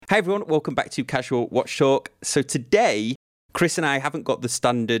Hi everyone, welcome back to Casual Watch Talk. So today, Chris and I haven't got the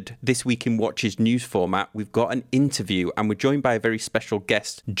standard This Week in Watches news format. We've got an interview and we're joined by a very special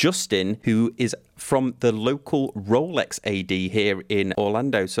guest, Justin, who is from the local Rolex AD here in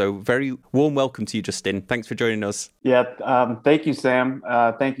Orlando. So very warm welcome to you, Justin. Thanks for joining us. Yeah, thank you, Sam.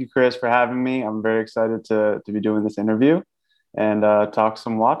 Thank you, Chris, for having me. I'm very excited to be doing this interview and talk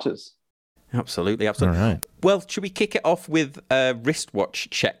some watches. Absolutely. All right. Well, should we kick it off with a wristwatch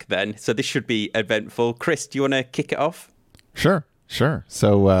check then? So this should be eventful. Chris, do you want to kick it off? Sure.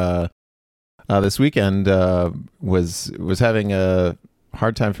 So this weekend was having a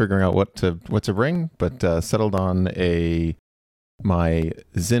hard time figuring out what to bring, but settled on my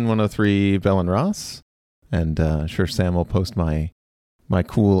Zinn 103 Bell & Ross, and sure Sam will post my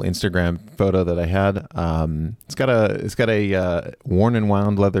cool Instagram photo that I had. It's got a worn and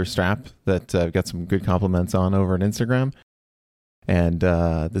wound leather strap that I've got some good compliments on over on Instagram, and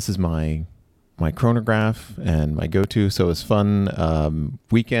this is my chronograph and my go-to. So it was fun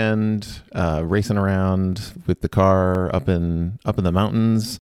weekend racing around with the car up in the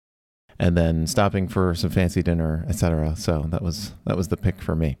mountains, and then stopping for some fancy dinner, etc. So that was the pick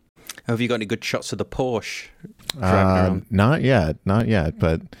for me. Have you got any good shots of the Porsche driving around? Not yet,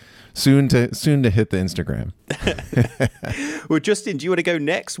 but soon to hit the Instagram. Well, Justin, do you want to go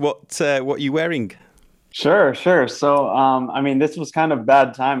next? What are you wearing? Sure. So, this was kind of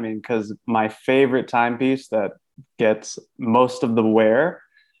bad timing because my favorite timepiece that gets most of the wear,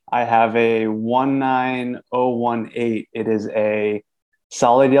 I have a 19018. It is a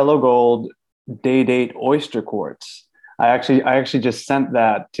solid yellow gold day-date oyster quartz. I actually just sent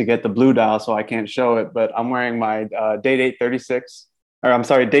that to get the blue dial, so I can't show it, but I'm wearing my day-date 36, or I'm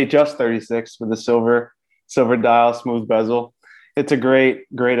sorry, Datejust 36 with the silver dial, smooth bezel. It's a great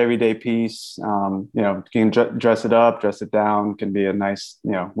everyday piece. You can dress it up, dress it down. Can be a nice,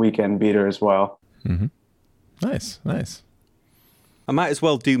 weekend beater as well. Mm-hmm. Nice. I might as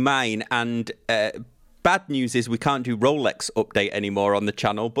well do mine. And bad news is we can't do Rolex update anymore on the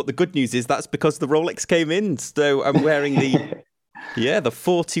channel. But the good news is that's because the Rolex came in. So I'm wearing the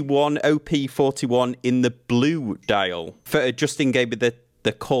 41 OP41 in the blue dial. Justin gave me the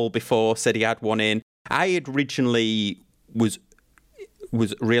call before, said he had one in. I had originally was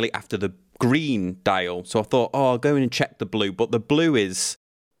really after the green dial. So I thought, I'll go in and check the blue. But the blue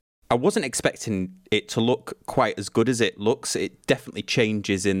I wasn't expecting it to look quite as good as it looks. It definitely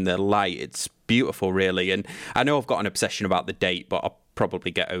changes in the light. It's beautiful, really. And I know I've got an obsession about the date, but I'll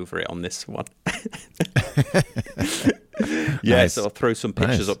probably get over it on this one. Yeah, nice. So I'll throw some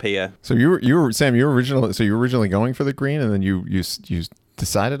pictures up here. So you were Sam, you were originally going for the green, and then you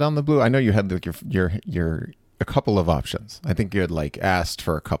decided on the blue. I know you had your a couple of options. I think you had asked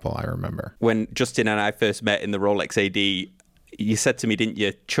for a couple, I remember. When Justin and I first met in the Rolex AD, you said to me, didn't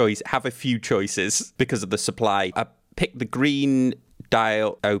you, have a few choices because of the supply. I picked the green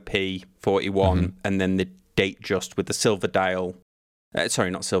dial OP41 and then the Datejust with the silver dial.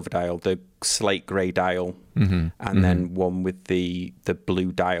 Not silver dial, the slate grey dial. And then one with the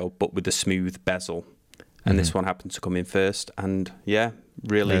blue dial, but with the smooth bezel. And this one happened to come in first. And yeah,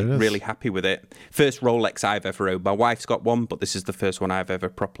 really happy with it. First Rolex I've ever owned. My wife's got one, but this is the first one I've ever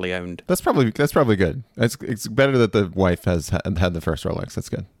properly owned. That's probably good. It's better that the wife has had the first Rolex. That's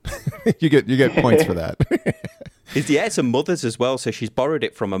good. you get points for that. It's a mother's as well. So she's borrowed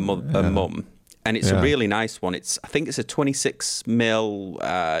it from a mum. And it's a really nice one. I think it's a 26 mil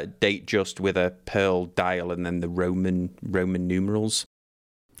Datejust with a pearl dial and then the Roman numerals.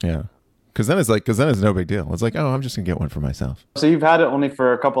 Yeah. Because then it's no big deal. It's I'm just gonna get one for myself. So you've had it only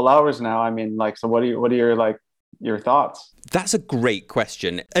for a couple hours now. So what are your thoughts? That's a great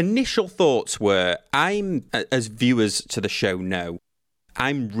question. Initial thoughts were, as viewers to the show know,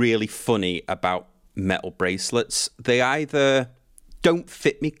 I'm really funny about metal bracelets. They either don't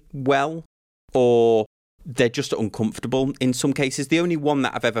fit me well or they're just uncomfortable in some cases. The only one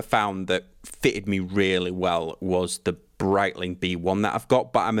that I've ever found that fitted me really well was the Breitling B1 that I've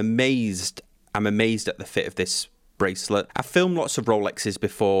got, but I'm amazed at the fit of this bracelet. I've filmed lots of Rolexes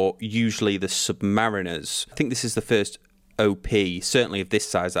before, usually the Submariners. I think this is the first OP, certainly of this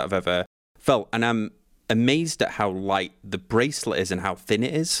size, that I've ever felt, and I'm amazed at how light the bracelet is and how thin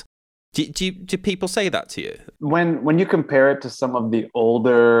it is. Do people say that to you? When you compare it to some of the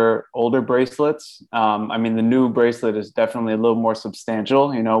older bracelets, the new bracelet is definitely a little more substantial,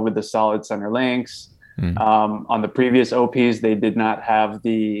 with the solid center links. On the previous OPs, they did not have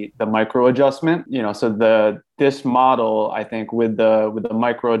the micro adjustment, so this model, I think with the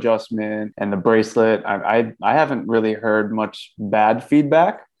micro adjustment and the bracelet, I haven't really heard much bad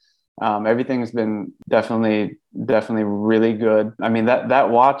feedback. Everything's been definitely really good. I mean, that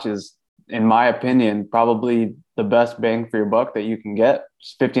watch is, in my opinion, probably the best bang for your buck that you can get.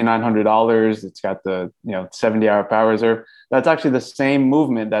 It's $5,900. It's got the 70-hour power reserve. That's actually the same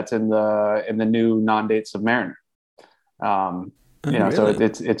movement that's in the new non-date Submariner. Really? So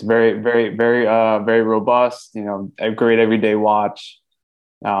it's very robust. A great everyday watch.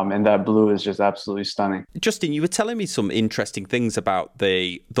 And that blue is just absolutely stunning. Justin, you were telling me some interesting things about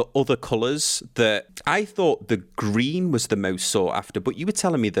the other colours. That I thought the green was the most sought after, but you were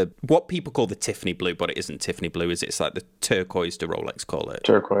telling me what people call the Tiffany blue, but it isn't Tiffany blue, is it? It's like the turquoise, the Rolex call it.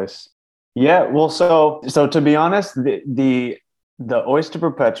 Turquoise. Yeah. Well, so to be honest, the Oyster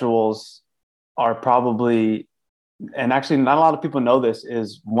Perpetuals are probably, and actually not a lot of people know this,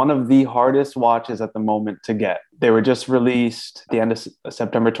 is one of the hardest watches at the moment to get. They were just released at the end of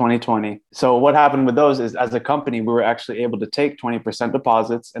September 2020. So what happened with those is, as a company, we were actually able to take 20%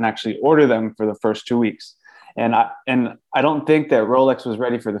 deposits and actually order them for the first 2 weeks. And I don't think that Rolex was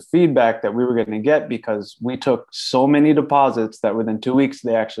ready for the feedback that we were going to get, because we took so many deposits that within 2 weeks,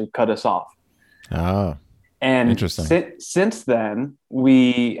 they actually cut us off. Oh. And interesting. Since then,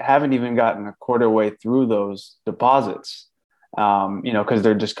 we haven't even gotten a quarter way through those deposits, because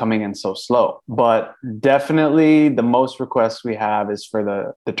they're just coming in so slow. But definitely the most requests we have is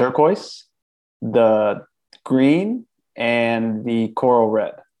for the turquoise, the green, and the coral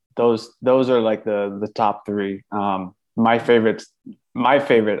red. Those are like the top three. My favorites. My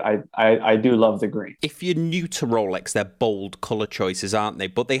favorite, I do love the green. If you're new to Rolex, they're bold colour choices, aren't they?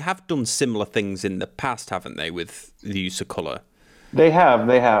 But they have done similar things in the past, haven't they, with the use of colour? They have.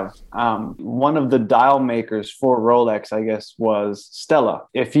 One of the dial makers for Rolex, I guess, was Stella.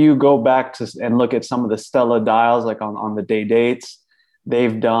 If you go back and look at some of the Stella dials, like on the day dates,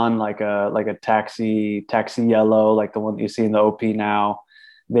 they've done like a taxi yellow, like the one that you see in the OP now.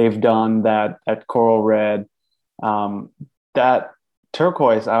 They've done that coral red. That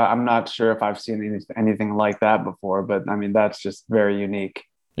turquoise, I'm not sure if I've seen anything like that before, but I mean, that's just very unique.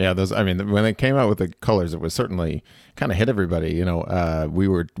 Yeah, when they came out with the colors, it was certainly kind of hit everybody. We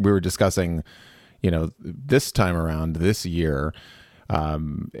were discussing, this time around this year,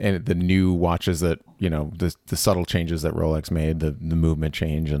 and the new watches that, the subtle changes that Rolex made, the movement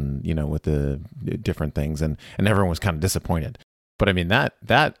change, and with the different things, and everyone was kind of disappointed. But I mean,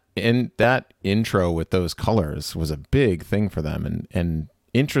 that intro with those colors was a big thing for them, and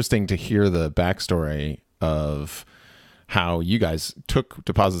interesting to hear the backstory of how you guys took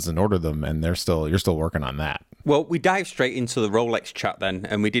deposits and ordered them, and you're still working on that. Well, we dived straight into the Rolex chat then,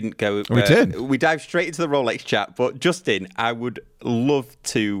 and we didn't go. We did. We dived straight into the Rolex chat. But Justin, I would love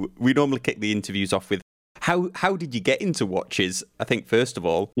to. We normally kick the interviews off with how did you get into watches? I think first of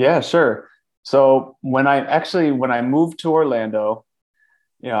all. Yeah, sure. So when I moved to Orlando,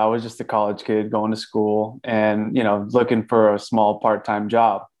 I was just a college kid going to school and, looking for a small part-time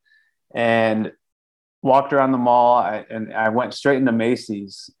job, and walked around the mall. I went straight into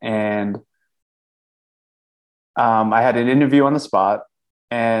Macy's, and I had an interview on the spot,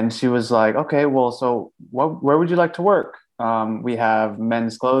 and she was like, okay, well, so where would you like to work? We have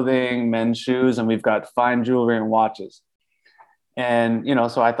men's clothing, men's shoes, and we've got fine jewelry and watches. And,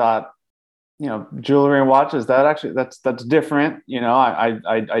 so I thought, jewelry and watches, that's different.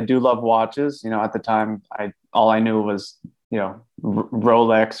 I do love watches. At the time, all I knew was,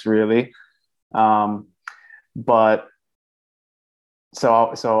 Rolex really. But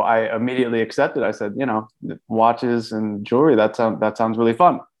so I immediately accepted. I said, watches and jewelry, that sounds really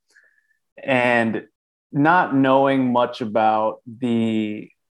fun. And not knowing much about the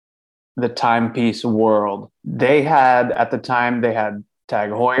timepiece world, at the time they had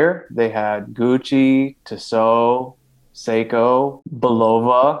Tag Heuer, they had Gucci, Tissot, Seiko,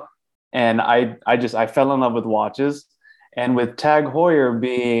 Bulova, and I fell in love with watches. And with Tag Heuer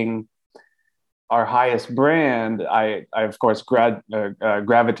being our highest brand, I of course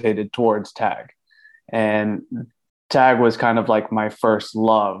gravitated towards Tag, and Tag was kind of like my first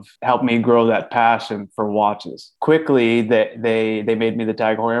love. Helped me grow that passion for watches. Quickly, they made me the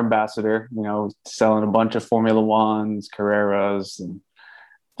Tag Heuer ambassador. Selling a bunch of Formula Ones, Carreras, and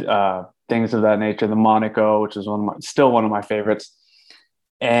things of that nature. The Monaco, which is still one of my favorites.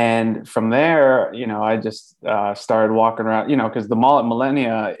 And from there, I just started walking around, because the mall at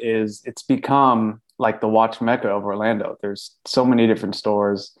Millenia it's become like the watch mecca of Orlando. There's so many different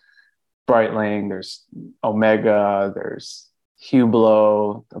stores. Breitling, there's Omega, there's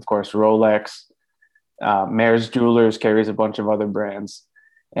Hublot, of course, Rolex. Mayors Jewelers carries a bunch of other brands.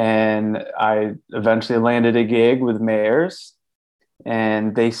 And I eventually landed a gig with Mayors,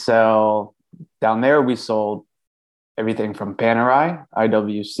 and they sell, down there we sold everything from Panerai,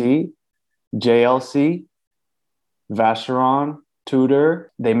 IWC, JLC, Vacheron,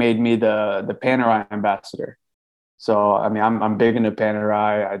 Tudor. They made me the Panerai ambassador. So I mean, I'm big into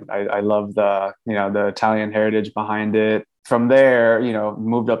Panerai. I love the Italian heritage behind it. From there,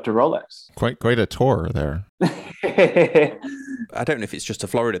 moved up to Rolex. Quite a tour there. I don't know if it's just a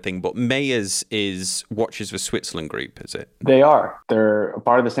Florida thing, but Mayors is Watches of Switzerland Group, is it? They are. They're a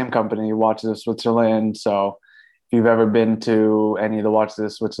part of the same company, Watches of Switzerland. So if you've ever been to any of the Watches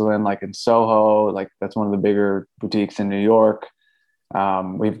of Switzerland, like in Soho, like that's one of the bigger boutiques in New York.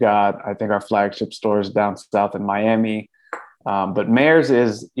 We've got, I think, our flagship stores down south in Miami. But Mayors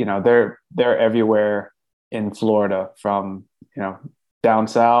is, they're everywhere in Florida, from, down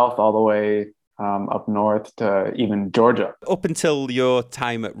south all the way up north to even Georgia. Up until your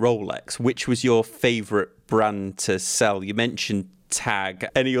time at Rolex, which was your favorite brand to sell? You mentioned Tag.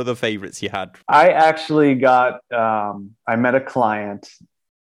 Any other favorites you had? I actually I met a client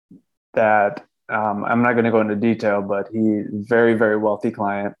that, I'm not going to go into detail, but he's a very, very wealthy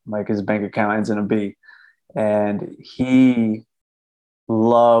client. Like his bank account ends in a B. And he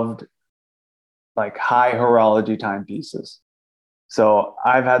loved like high horology timepieces. So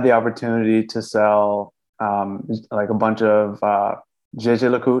I've had the opportunity to sell like a bunch of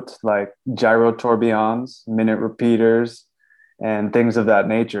Jaeger-LeCoultre, like gyro tourbillons, minute repeaters, and things of that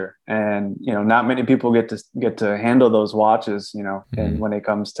nature. And not many people get to handle those watches, and when it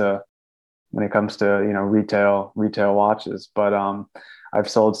comes to retail watches. But I've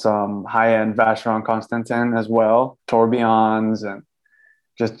sold some high-end Vacheron Constantin as well, tourbillons, and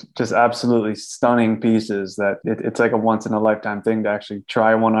just absolutely stunning pieces that it's like a once in a lifetime thing to actually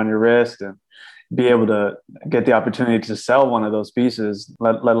try one on your wrist and be able to get the opportunity to sell one of those pieces,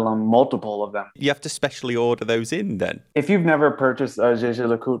 let alone multiple of them. You have to specially order those in then? If you've never purchased a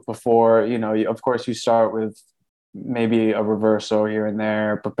Jaeger-LeCoultre before, of course you start with maybe a Reverso here and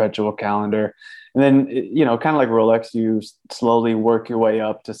there, perpetual calendar. And then, kind of like Rolex, you slowly work your way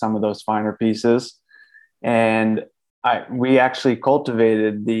up to some of those finer pieces. And we actually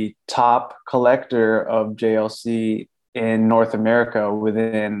cultivated the top collector of JLC in North America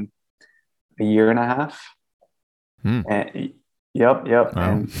within a year and a half. And, yep. Wow.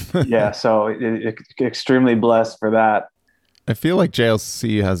 And yeah, so extremely blessed for that. I feel like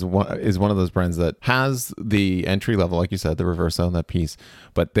JLC is one of those brands that has the entry level, like you said, the Reverso and that piece,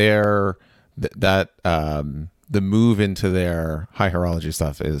 but the move into their high horology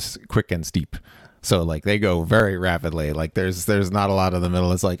stuff is quick and steep. So like they go very rapidly. Like there's not a lot in the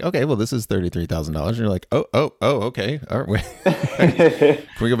middle. It's like, okay, well, this is $33,000. And you're like, oh, okay. All right. Can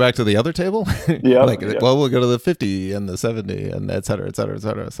we go back to the other table? Yeah. Well, we'll go to the 50 and the 70 and et cetera, et cetera, et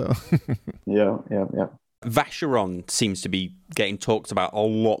cetera. So yeah. Vacheron seems to be getting talked about a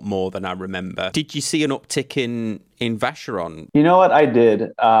lot more than I remember. Did you see an uptick in Vacheron? You know what? I did.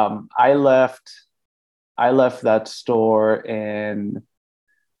 I left that store in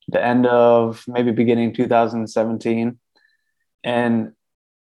the end of maybe beginning 2017. And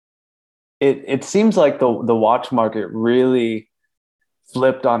it seems like the watch market really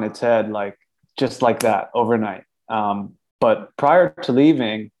flipped on its head, like just like that overnight. But prior to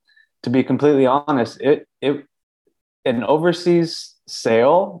leaving, to be completely honest, an overseas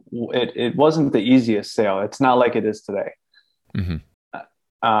sale, it wasn't the easiest sale. It's not like it is today. Mm-hmm.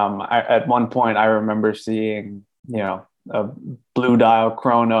 At one point, I remember seeing, a blue dial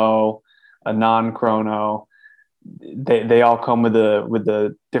chrono, a non-chrono. They all come with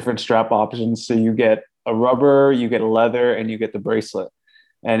the different strap options. So you get a rubber, you get a leather, and you get the bracelet.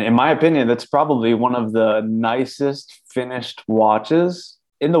 And in my opinion, that's probably one of the nicest finished watches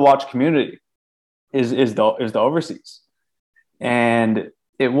in the watch community. Is the overseas, and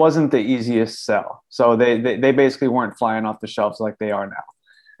it wasn't the easiest sell. So they basically weren't flying off the shelves like they are now.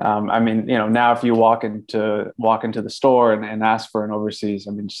 I mean, now if you walk into the store and ask for an overseas,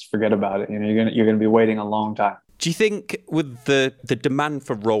 I mean, just forget about it. You're gonna be waiting a long time. Do you think with the demand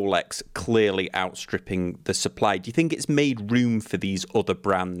for Rolex clearly outstripping the supply, do you think it's made room for these other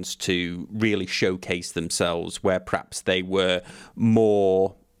brands to really showcase themselves where perhaps they were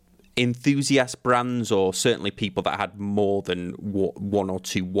more enthusiast brands, or certainly people that had more than one or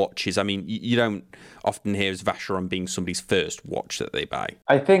two watches? I mean, you don't often hear as Vacheron being somebody's first watch that they buy.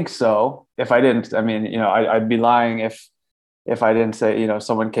 I think so. If I didn't, I mean, I'd be lying if I didn't say,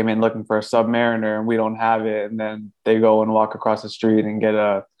 someone came in looking for a Submariner and we don't have it, and then they go and walk across the street and get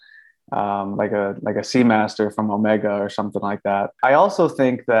a Seamaster from Omega or something like that. I also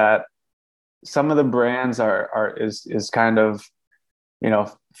think that some of the brands is kind of,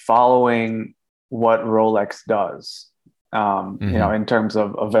 following what Rolex does. you know, in terms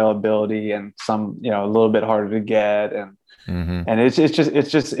of availability, and some, you know, a little bit harder to get. And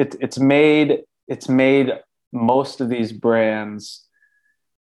it's made most of these brands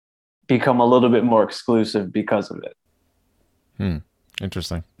become a little bit more exclusive because of it.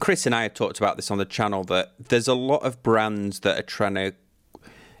 Interesting. Chris and I have talked about this on the channel, that there's a lot of brands that are trying to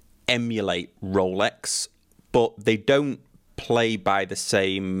emulate Rolex, but they don't play by the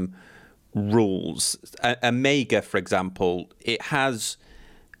same rules. Omega, for example,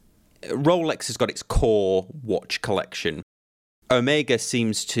 Rolex has got its core watch collection. Omega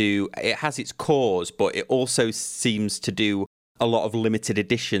it has its cores, but it also seems to do a lot of limited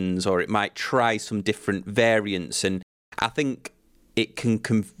editions, or it might try some different variants. And I think it can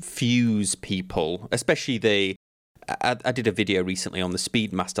confuse people, especially I did a video recently on the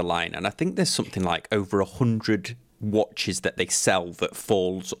Speedmaster line, and I think there's something like over 100 watches that they sell that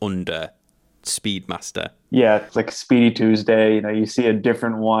falls under Speedmaster. Yeah, it's like Speedy Tuesday. You know, you see a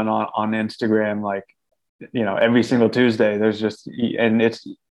different one on Instagram, like, you know, every single Tuesday. There's just, and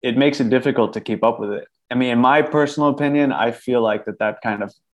it makes it difficult to keep up with it. I mean, in my personal opinion, I feel like that kind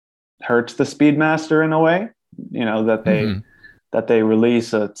of hurts the Speedmaster in a way. You know, that they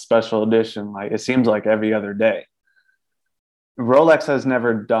release a special edition, like, it seems like every other day. Rolex has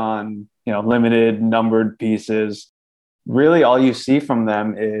never done, you know, limited numbered pieces. Really, all you see from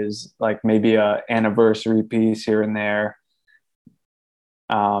them is like maybe a anniversary piece here and there.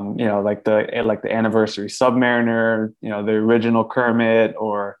 You know, like the anniversary Submariner, you know, the original Kermit,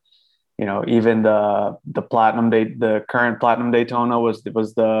 or, you know, even the current platinum Daytona was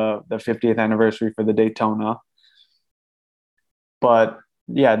the 50th anniversary for the Daytona. But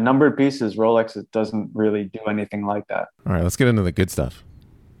yeah, numbered pieces, Rolex, it doesn't really do anything like that. All right, let's get into the good stuff.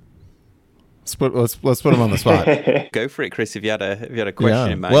 Let's put them on the spot. Go for it, Chris. If you had a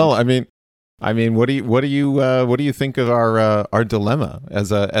question in mind. Well, I mean, what do you think of our dilemma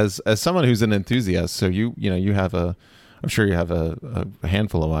as someone who's an enthusiast? So you have I'm sure you have a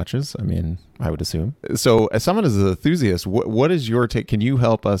handful of watches. I mean, I would assume. So as someone who's an enthusiast, what is your take? Can you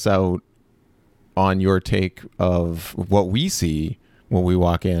help us out on your take of what we see when we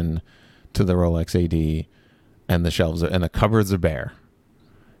walk in to the Rolex AD and the shelves and the cupboards are bare?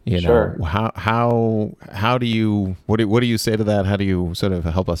 You know, sure. How do you, what do you say to that? How do you sort of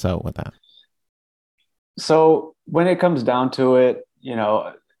help us out with that? So when it comes down to it, you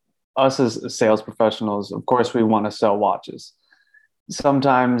know, us as sales professionals, of course, we want to sell watches.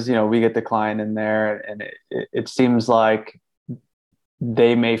 Sometimes, you know, we get the client in there and it seems like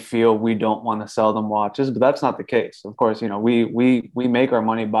they may feel we don't want to sell them watches, but that's not the case. Of course, you know, we make our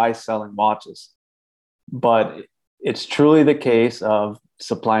money by selling watches, but it's truly the case of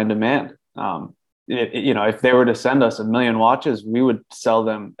supply and demand. You know, if they were to send us 1 million watches, we would sell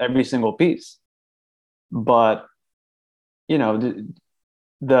them every single piece. But, you know,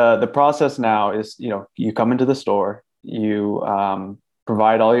 the process now is, you know, you come into the store, you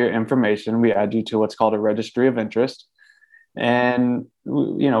provide all your information. We add you to what's called a registry of interest. And,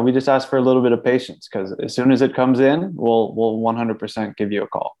 you know, we just ask for a little bit of patience, because as soon as it comes in, we'll 100% give you a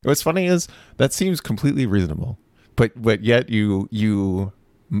call. What's funny is that seems completely reasonable, but yet you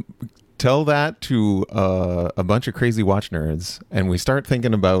tell that to a bunch of crazy watch nerds, and we start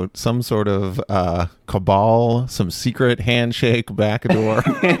thinking about some sort of cabal, some secret handshake backdoor.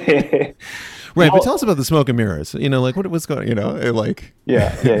 Right, well, but tell us about the smoke and mirrors. You know, like what's going, you know, like.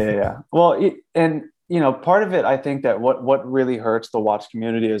 Yeah. Well, and you know, part of it, I think that what really hurts the watch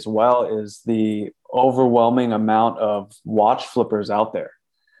community as well is the overwhelming amount of watch flippers out there.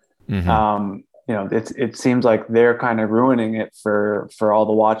 Mm-hmm. You know, it seems like they're kind of ruining it for all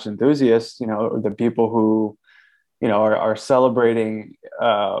the watch enthusiasts. You know, the people who, you know, are celebrating,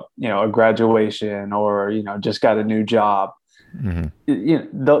 you know, a graduation, or, you know, just got a new job. Mm-hmm. You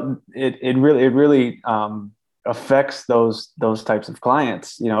know, it really affects those types of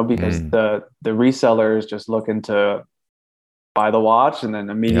clients, you know, because the reseller is just looking to buy the watch and then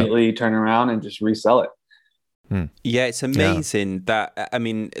immediately turn around and just resell it. Yeah, it's amazing that, I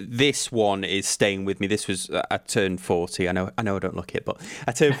mean, this one is staying with me. This was, I turned 40. I know I don't look it, but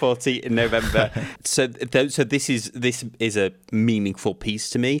I turned 40 in November. So this is a meaningful piece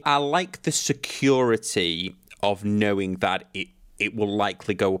to me. I like the security of knowing that it will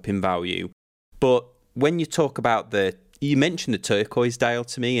likely go up in value. But when you talk about you mentioned the turquoise dial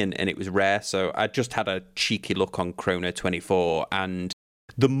to me, and it was rare. So I just had a cheeky look on Chrono 24, and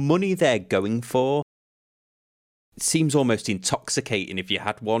the money they're going for seems almost intoxicating if you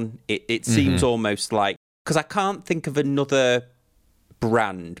had one. It seems almost like, because I can't think of another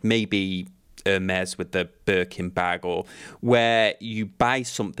brand, maybe Hermes with the Birkin bag, or where you buy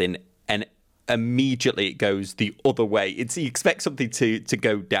something and immediately it goes the other way. You expect something to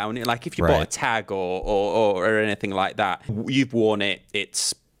go down. Like if you bought a tag or anything like that, you've worn it,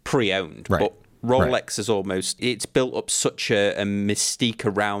 it's pre-owned. Right. But Rolex is it's built up such a mystique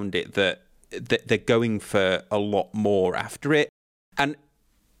around it that they're going for a lot more after it. And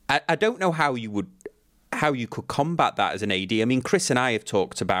I don't know how you could combat that as an AD. I mean, Chris and I have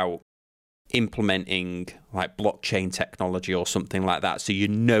talked about implementing like blockchain technology or something like that, so you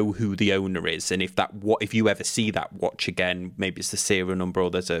know who the owner is, and if you ever see that watch again, maybe it's the serial number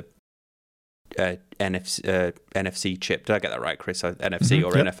or there's a NFC chip. Did I get that right, Chris? NFC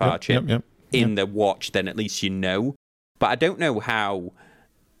or NFR chip in the watch, then at least you know. But I don't know how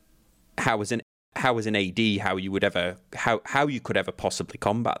as an AD how you could ever possibly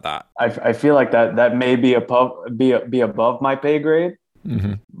combat that. I feel like that may be above my pay grade,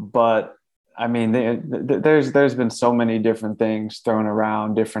 but I mean, there's been so many different things thrown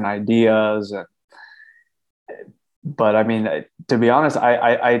around, different ideas, but I mean, to be honest,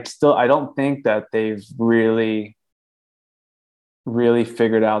 I don't think that they've really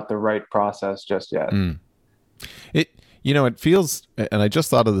figured out the right process just yet. It feels, and I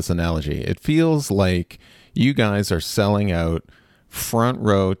just thought of this analogy. It feels like you guys are selling out front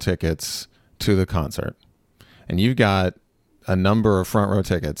row tickets to the concert, and you've got a number of front row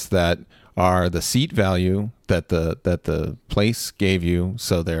tickets that are the seat value that the place gave you.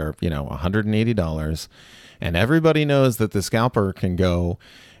 So they're, $180, and everybody knows that the scalper can go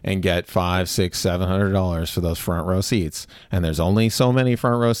and get $500, $600, $700 for those front row seats. And there's only so many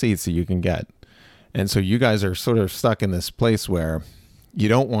front row seats that you can get. And so you guys are sort of stuck in this place where you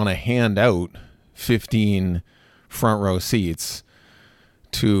don't want to hand out 15 front row seats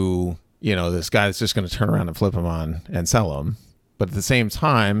to, this guy that's just going to turn around and flip them on and sell them. But at the same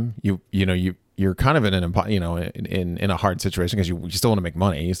time, you're kind of in in a hard situation because you still want to make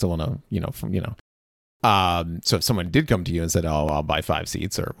money. You still want to, so if someone did come to you and said, "Oh, I'll buy 5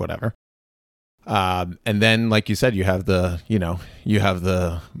 seats" or whatever, and then, like you said, you have the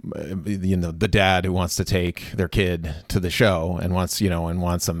dad who wants to take their kid to the show and wants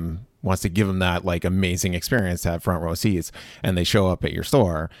to give them that like amazing experience to have front row seats, and they show up at your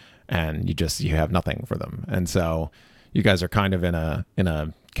store and you have nothing for them, and so you guys are kind of in a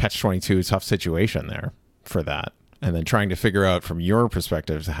catch-22 tough situation there for that. And then trying to figure out from your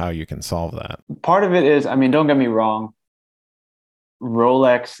perspective how you can solve that. Part of it is, I mean, don't get me wrong,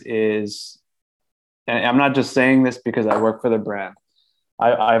 Rolex is, and I'm not just saying this because I work for the brand.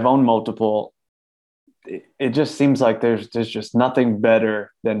 I've owned multiple. It just seems like there's just nothing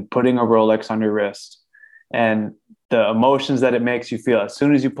better than putting a Rolex on your wrist and the emotions that it makes you feel as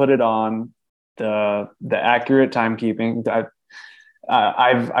soon as you put it on, the accurate timekeeping.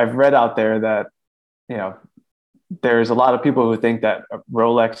 I've read out there that, there's a lot of people who think that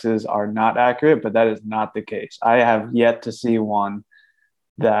Rolexes are not accurate, but that is not the case. I have yet to see one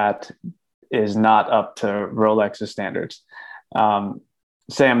that is not up to Rolex's standards. Sam,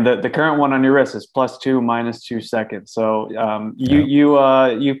 the current one on your wrist is +2, -2 seconds. So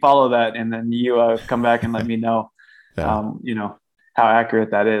you follow that, and then you come back and let me know, how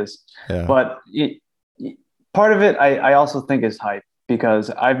accurate that is. Yeah. But part of it, I also think is hype, because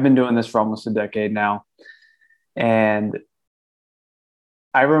I've been doing this for almost a decade now. And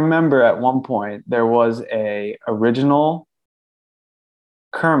I remember at one point there was a original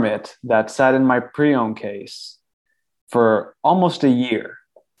Kermit that sat in my pre-owned case for almost a year.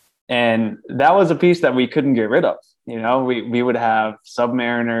 And that was a piece that we couldn't get rid of. We would have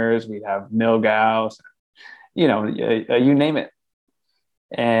Submariners, we'd have Milgauss, you name it.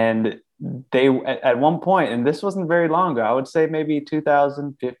 And they, at one point, and this wasn't very long ago, I would say maybe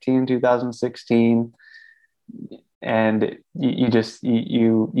 2015, 2016, and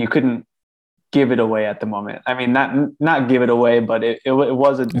you couldn't give it away at the moment. I mean, not give it away, but it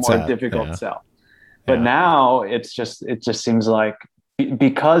was a more difficult sell. But now it just seems like,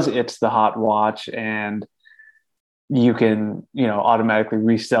 because it's the hot watch and you can, automatically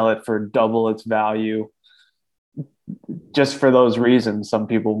resell it for double its value. Just for those reasons, some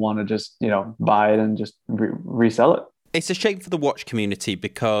people want to just, buy it and just resell it. It's a shame for the watch community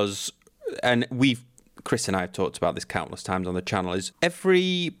because, and Chris and I have talked about this countless times on the channel, is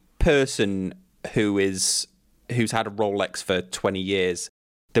every person who's had a Rolex for 20 years,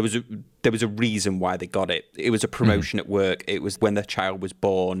 there was a reason why they got it. It was a promotion at work. It was when their child was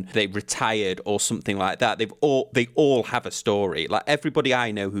born. They retired or something like that. They all have a story. Like everybody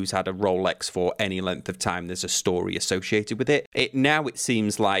I know who's had a Rolex for any length of time, there's a story associated with it. Now it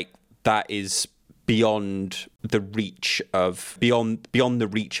seems like that is beyond the reach of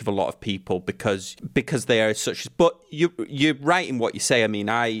a lot of people because they are such. But you're right in what you say. I mean,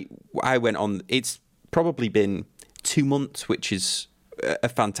 I went on. It's probably been 2 months, which is a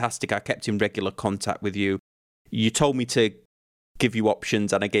fantastic. I kept in regular contact with you. You told me to give you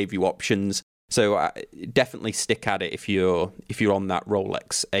options, and I gave you options. So definitely stick at it if you're on that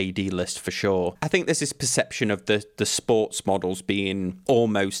Rolex AD list for sure. I think there's this perception of the sports models being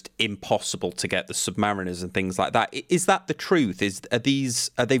almost impossible to get, the Submariners and things like that. Is that the truth?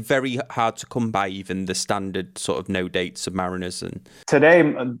 Are they very hard to come by, even the standard sort of no date Submariners? And today,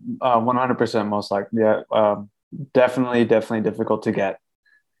 100% most likely. Yeah, definitely difficult to get.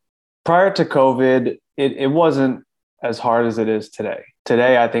 Prior to COVID, it wasn't as hard as it is today.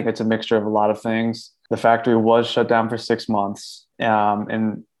 Today, I think it's a mixture of a lot of things. The factory was shut down for 6 months,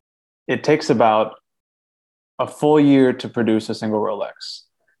 and it takes about a full year to produce a single Rolex.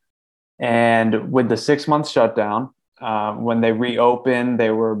 And with the 6 month shutdown, when they reopened, they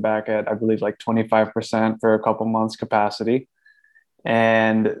were back at, I believe, like 25% for a couple months capacity.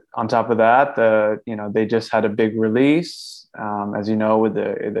 And on top of that, they just had a big release. As you know, with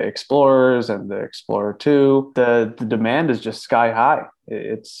the Explorers and the Explorer 2, the demand is just sky high.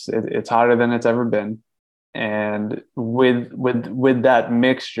 It's hotter than it's ever been. And with that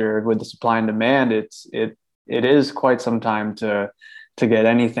mixture, with the supply and demand, it is quite some time to get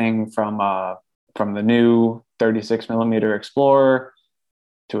anything from the new 36 millimeter Explorer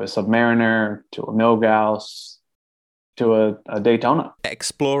to a Submariner to a Milgauss to a Daytona.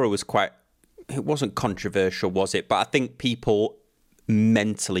 Explorer was it wasn't controversial, was it? But I think people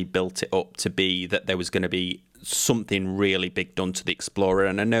mentally built it up to be that there was going to be something really big done to the Explorer.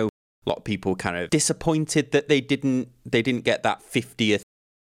 And I know a lot of people were kind of disappointed that they didn't get that 50th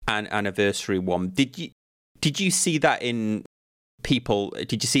anniversary one. Did you see that in people?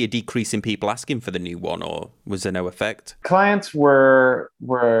 Did you see a decrease in people asking for the new one, or was there no effect? Clients were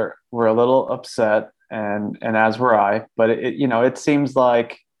a little upset, and as were I. But it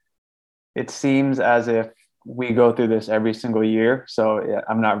seems as if we go through this every single year. So yeah,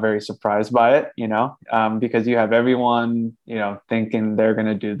 I'm not very surprised by it, because you have everyone, thinking they're going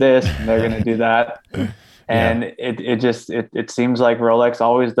to do this and they're going to do that. And it seems like Rolex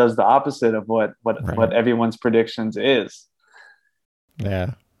always does the opposite of what everyone's predictions is.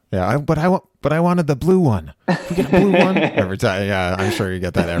 Yeah. Yeah, but I wanted the blue one. We get a blue one every time. Yeah, I'm sure you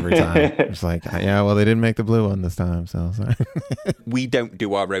get that every time. It's like, yeah, well, they didn't make the blue one this time, so sorry. We don't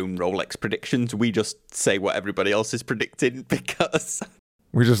do our own Rolex predictions. We just say what everybody else is predicting because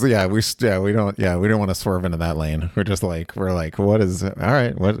we don't want to swerve into that lane. We're like, what is all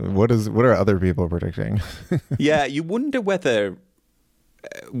right? What are other people predicting? Yeah, you wonder whether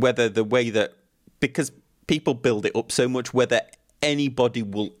the way that, because people build it up so much, whether anybody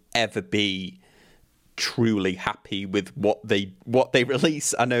will ever be truly happy with what they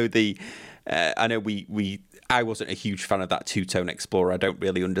release. I know I wasn't a huge fan of that two-tone Explorer. I don't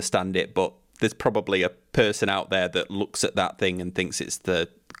really understand it, but there's probably a person out there that looks at that thing and thinks it's the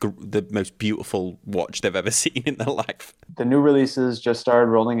most beautiful watch they've ever seen in their life. The new releases just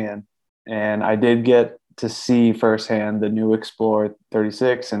started rolling in, and I did get to see firsthand the new Explorer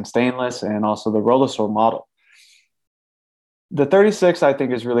 36 in stainless and also the Rollersor model. The 36, I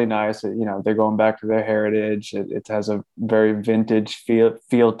think, is really nice. They're going back to their heritage. It has a very vintage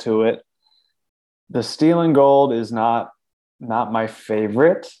feel to it. The steel and gold is not my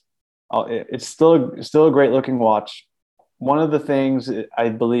favorite. It's still a great looking watch. One of the things I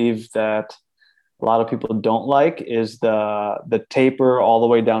believe that a lot of people don't like is the taper all the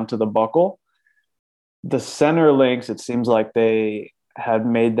way down to the buckle. The center links, it seems like they had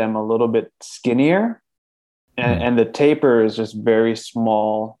made them a little bit skinnier. And the taper is just very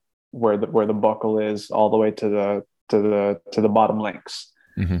small where the buckle is all the way to the bottom links.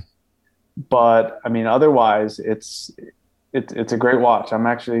 Mm-hmm. But I mean, otherwise it's a great watch. I'm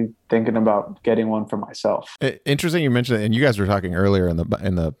actually thinking about getting one for myself. Interesting you mentioned it, and you guys were talking earlier in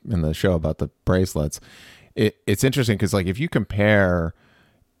the show about the bracelets. It's interesting because, like, if you compare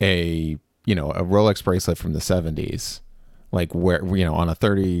a Rolex bracelet from the 70s, like where, on a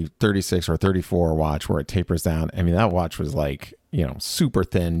 30, 36 or 34 watch where it tapers down. I mean, that watch was like, super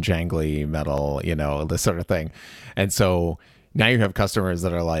thin, jangly metal, this sort of thing. And so now you have customers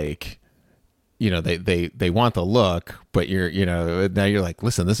that are like, they want the look, but now you're like,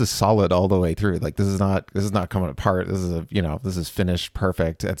 listen, this is solid all the way through. Like, this is not coming apart. This is this is finished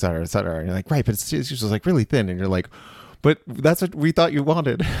perfect, et cetera, et cetera. And you're like, right, but it's just like really thin. And you're like, but that's what we thought you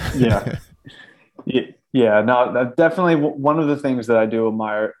wanted. Yeah. Yeah, no, that's definitely one of the things that I do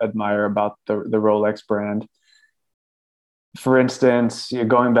admire about the Rolex brand. For instance,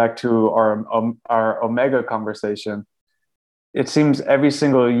 going back to our Omega conversation, it seems every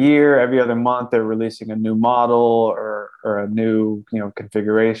single year, every other month, they're releasing a new model or or a new,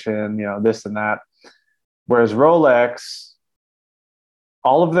 configuration, this and that. Whereas Rolex,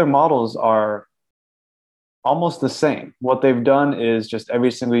 all of their models are almost the same. What they've done is just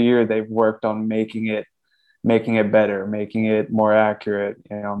every single year they've worked on making it better, making it more accurate,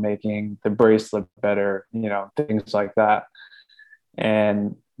 making the bracelet better, things like that.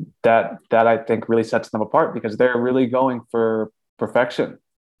 And that I think really sets them apart because they're really going for perfection,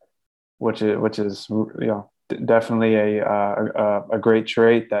 which is definitely a great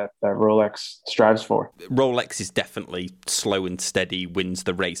trait that Rolex strives for. Rolex is definitely slow and steady wins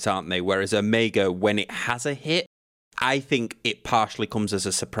the race, aren't they? Whereas Omega, when it has a hit, I think it partially comes as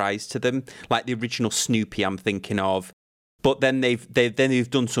a surprise to them, like the original Snoopy I'm thinking of. But then they've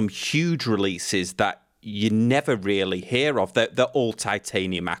done some huge releases that you never really hear of. The all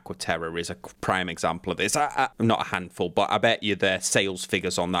titanium Aquaterra is a prime example of this. Not a handful, but I bet you their sales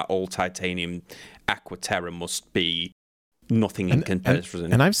figures on that all titanium Aquaterra must be nothing in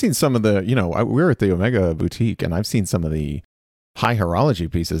comparison. And I've seen some of the, we're at the Omega boutique, and I've seen some of the high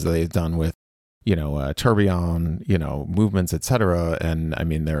horology pieces that they've done with, tourbillon, movements, etc. And I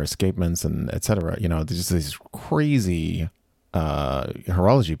mean, their escapements and etc. There's just these crazy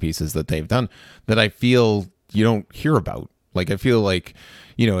horology pieces that they've done that I feel you don't hear about. Like, I feel like,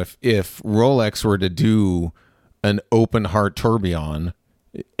 if Rolex were to do an open heart tourbillon,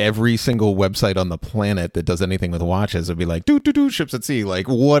 every single website on the planet that does anything with watches would be like, ships at sea. Like,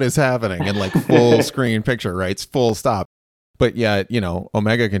 what is happening? And like full screen picture, right? It's full stop. But yeah,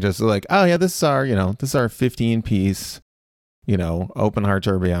 Omega can just like, oh yeah, this is our 15 piece, open heart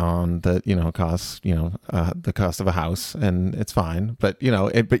tourbillon that, costs, the cost of a house, and it's fine. But,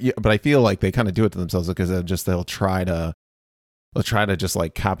 but I feel like they kind of do it to themselves because they'll try to just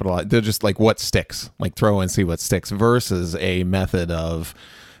like capitalize. They're just like, what sticks, like throw and see what sticks, versus a method of,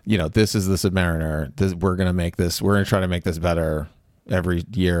 this is the Submariner. We're going to try to make this better every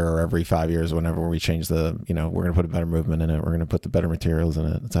year or every 5 years, whenever we change we're going to put a better movement in it. We're going to put the better materials in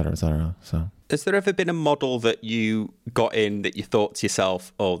it, et cetera, et cetera. So has there ever been a model that you got in that you thought to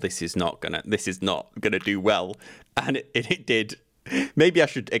yourself, oh, this is not gonna do well, and it did? Maybe I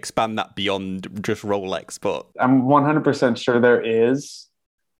should expand that beyond just Rolex, but I'm 100% sure there is.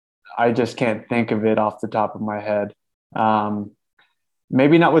 I just can't think of it off the top of my head.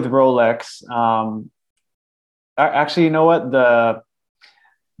 Maybe not with Rolex. Actually, you know what?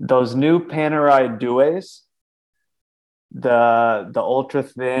 Those new Panerai Duets, the ultra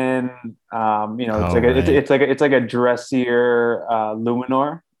thin, it's like a dressier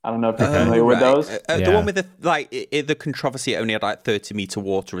Luminor. I don't know if you're familiar with those. The one with the controversy, it only had like 30-meter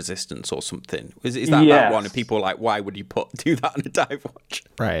water resistance or something. Is that Yes. that one? And people are like, why would you do that on a dive watch?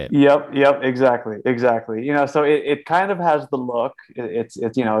 right. Yep, exactly. So it kind of has the look.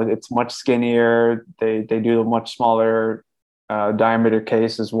 It's much skinnier. They do a much smaller diameter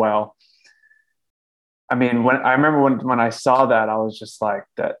case as well. I mean, when I saw that, I was just like,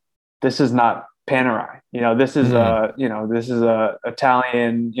 that this is not Panerai. This is a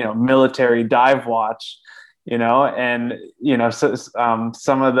Italian, military dive watch, and so,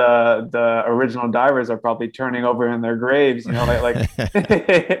 some of the original divers are probably turning over in their graves,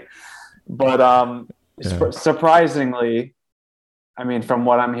 but surprisingly, I mean, from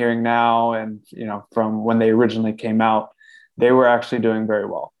what I'm hearing now, and from when they originally came out, they were actually doing very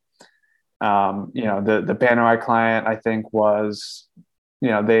well. The Panerai client, I think, was,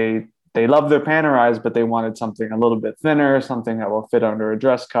 they love their Panerais, but they wanted something a little bit thinner, something that will fit under a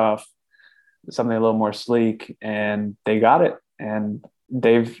dress cuff, something a little more sleek, and they got it. And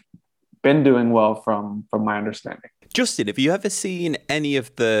they've been doing well from my understanding. Justin, have you ever seen any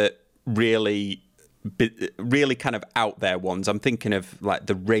of the really kind of out there ones? I'm thinking of like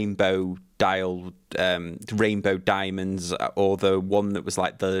the rainbow dial, rainbow diamonds, or the one that was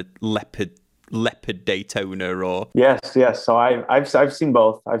like the leopard Daytona, or yes. So I've seen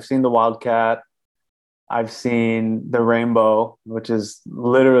both. I've seen the Wildcat. I've seen the Rainbow, which is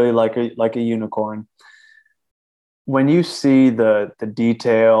literally like a unicorn. When you see the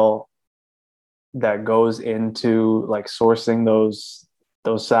detail that goes into like sourcing those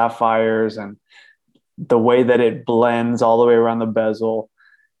sapphires and the way that it blends all the way around the bezel,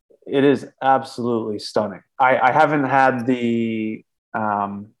 it is absolutely stunning. I haven't had the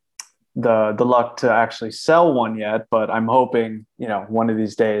luck to actually sell one yet, but I'm hoping, one of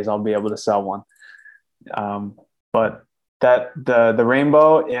these days I'll be able to sell one. But that the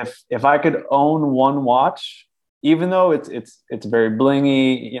Rainbow, if I could own one watch, even though it's very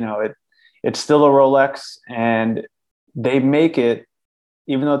blingy, it's still a Rolex, and they make it,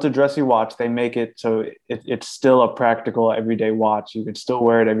 even though it's a dressy watch, they make it so it's still a practical everyday watch. You can still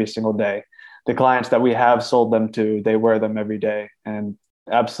wear it every single day. the clients that we have sold them to, they wear them every day and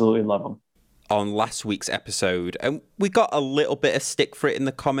absolutely love them. On last week's episode, and we got a little bit of stick for it in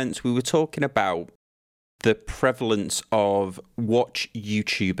the comments, we were talking about the prevalence of watch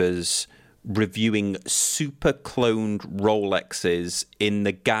YouTubers reviewing super cloned Rolexes in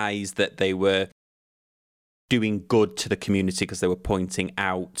the guise that they were doing good to the community because they were pointing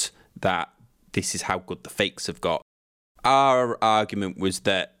out that this is how good the fakes have got. Our argument was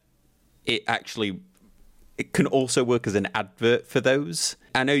that it can also work as an advert for those.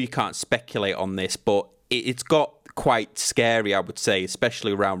 I know you can't speculate on this, but it's got quite scary, I would say,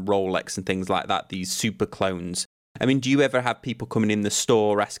 especially around Rolex and things like that, these super clones. I mean, do you ever have people coming in the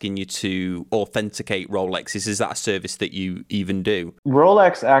store asking you to authenticate Rolexes? Is that a service that you even do?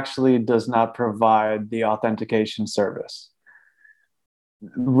 Rolex actually does not provide the authentication service.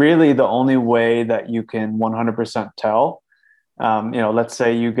 Really, the only way that you can 100% tell, let's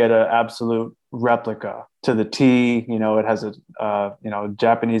say you get an absolute replica to the T, it has a,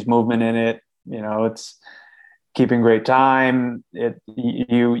 Japanese movement in it, it's keeping great time.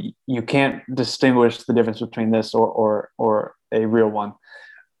 You can't distinguish the difference between this or a real one.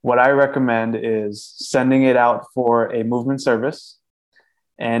 What I recommend is sending it out for a movement service.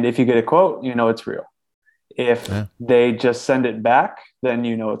 And if you get a quote, it's real. If they just send it back, then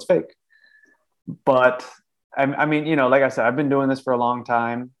it's fake. But I mean, like I said, I've been doing this for a long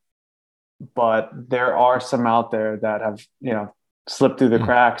time, but there are some out there that have, slipped through the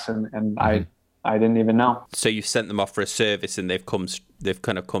cracks and I didn't even know. So you sent them off for a service and they've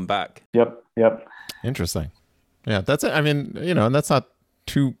kind of come back. Yep. Interesting. Yeah, that's it. I mean, and that's not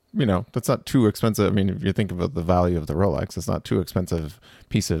too expensive. I mean, if you think about the value of the Rolex, it's not too expensive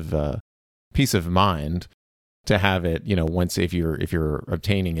piece of mind to have it, once if you're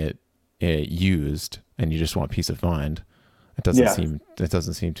obtaining it used and you just want peace of mind. It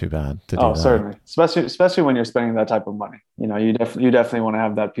doesn't seem too bad to do that. Oh, certainly. Especially when you're spending that type of money. You definitely want to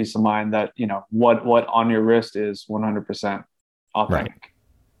have that peace of mind that, what on your wrist is 100% authentic. Right.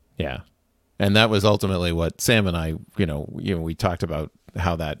 Yeah. And that was ultimately what Sam and I, we talked about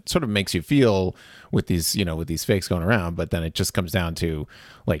how that sort of makes you feel with these fakes going around, but then it just comes down to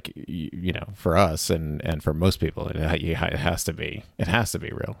like, for us and for most people, it has to be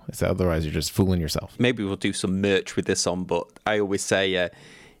real. Otherwise you're just fooling yourself. Maybe we'll do some merch with this on, but I always say,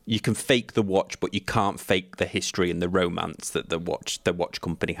 you can fake the watch, but you can't fake the history and the romance that the watch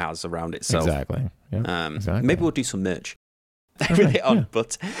company has around itself. Exactly. Yeah. Exactly. Maybe we'll do some merch. Really on. Yeah.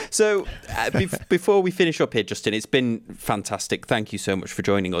 But so before we finish up here, Justin, it's been fantastic. Thank you so much for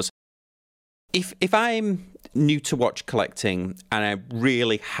joining us. If I'm new to watch collecting and I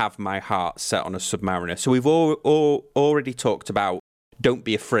really have my heart set on a Submariner, so we've already talked about don't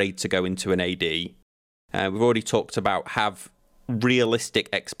be afraid to go into an AD. We've already talked about have realistic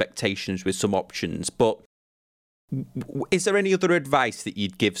expectations with some options, but is there any other advice that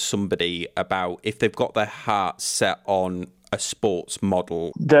you'd give somebody about if they've got their heart set on a sports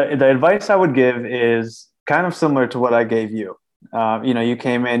model? The advice I would give is kind of similar to what I gave you. You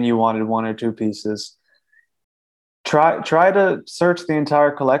came in, you wanted one or two pieces. Try to search the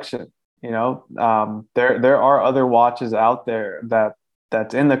entire collection. There are other watches out there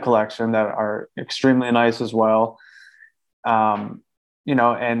that's in the collection that are extremely nice as well. And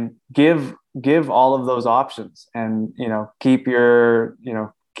give all of those options, and keep your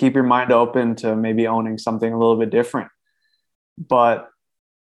mind open to maybe owning something a little bit different. But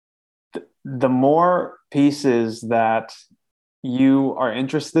the more pieces that you are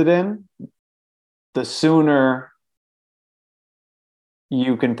interested in, the sooner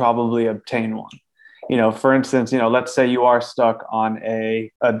you can probably obtain one. For instance, let's say you are stuck on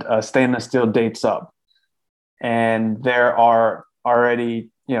a stainless steel date sub, and there are already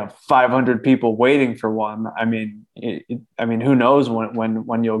 500 people waiting for one. I mean, who knows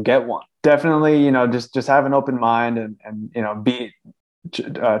when you'll get one? Definitely, just have an open mind and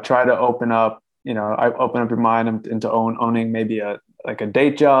try to open up your mind into owning maybe a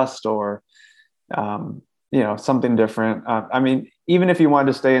Datejust or something different. Even if you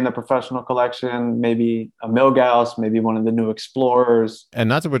wanted to stay in the professional collection, maybe a Milgauss, maybe one of the new Explorers. And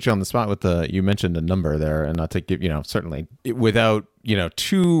not to put you on the spot with you mentioned a number there, and not to give, certainly without,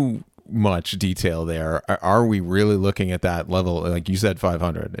 too much detail there, are we really looking at that level? Like you said,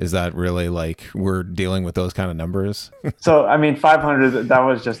 500, is that really like we're dealing with those kind of numbers? So, 500, that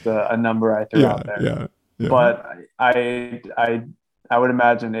was just a number I threw out there. Yeah. But I would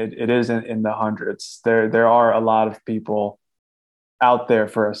imagine it is in the hundreds. There are a lot of people out there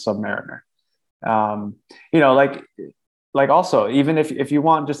for a Submariner. Like also, even if you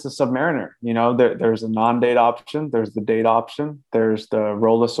want just a Submariner, there's a non-date option, there's the date option, there's the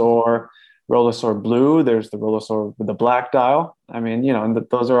Rolex Rollosaur Blue. There's the Rollosaur with the black dial. I mean, and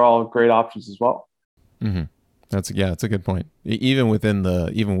those are all great options as well. Mm-hmm. That's a good point. Even within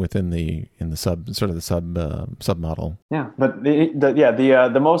the sub model. Yeah, but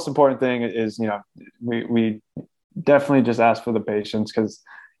the most important thing is we definitely just ask for the patience, because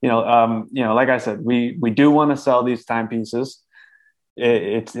like I said, we do want to sell these timepieces.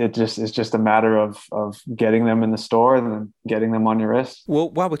 It's just a matter of getting them in the store and then getting them on your wrist. Well,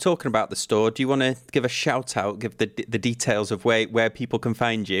 while we're talking about the store, do you want to give a shout out, give the details of where people can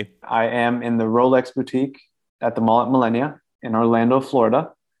find you? I am in the Rolex boutique at the mall at Millenia in Orlando,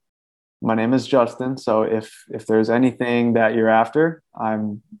 Florida. My name is Justin. So if there's anything that you're after,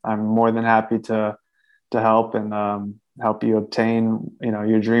 I'm more than happy to help and help you obtain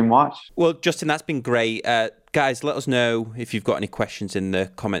your dream watch. Well, Justin, that's been great. Guys, let us know if you've got any questions in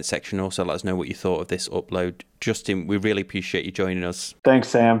the comment section. Also, let us know what you thought of this upload. Justin, we really appreciate you joining us. Thanks,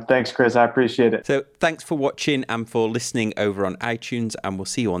 Sam. Thanks, Chris. I appreciate it. So thanks for watching and for listening over on iTunes, and we'll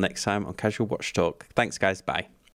see you all next time on Casual Watch Talk. Thanks, guys. Bye.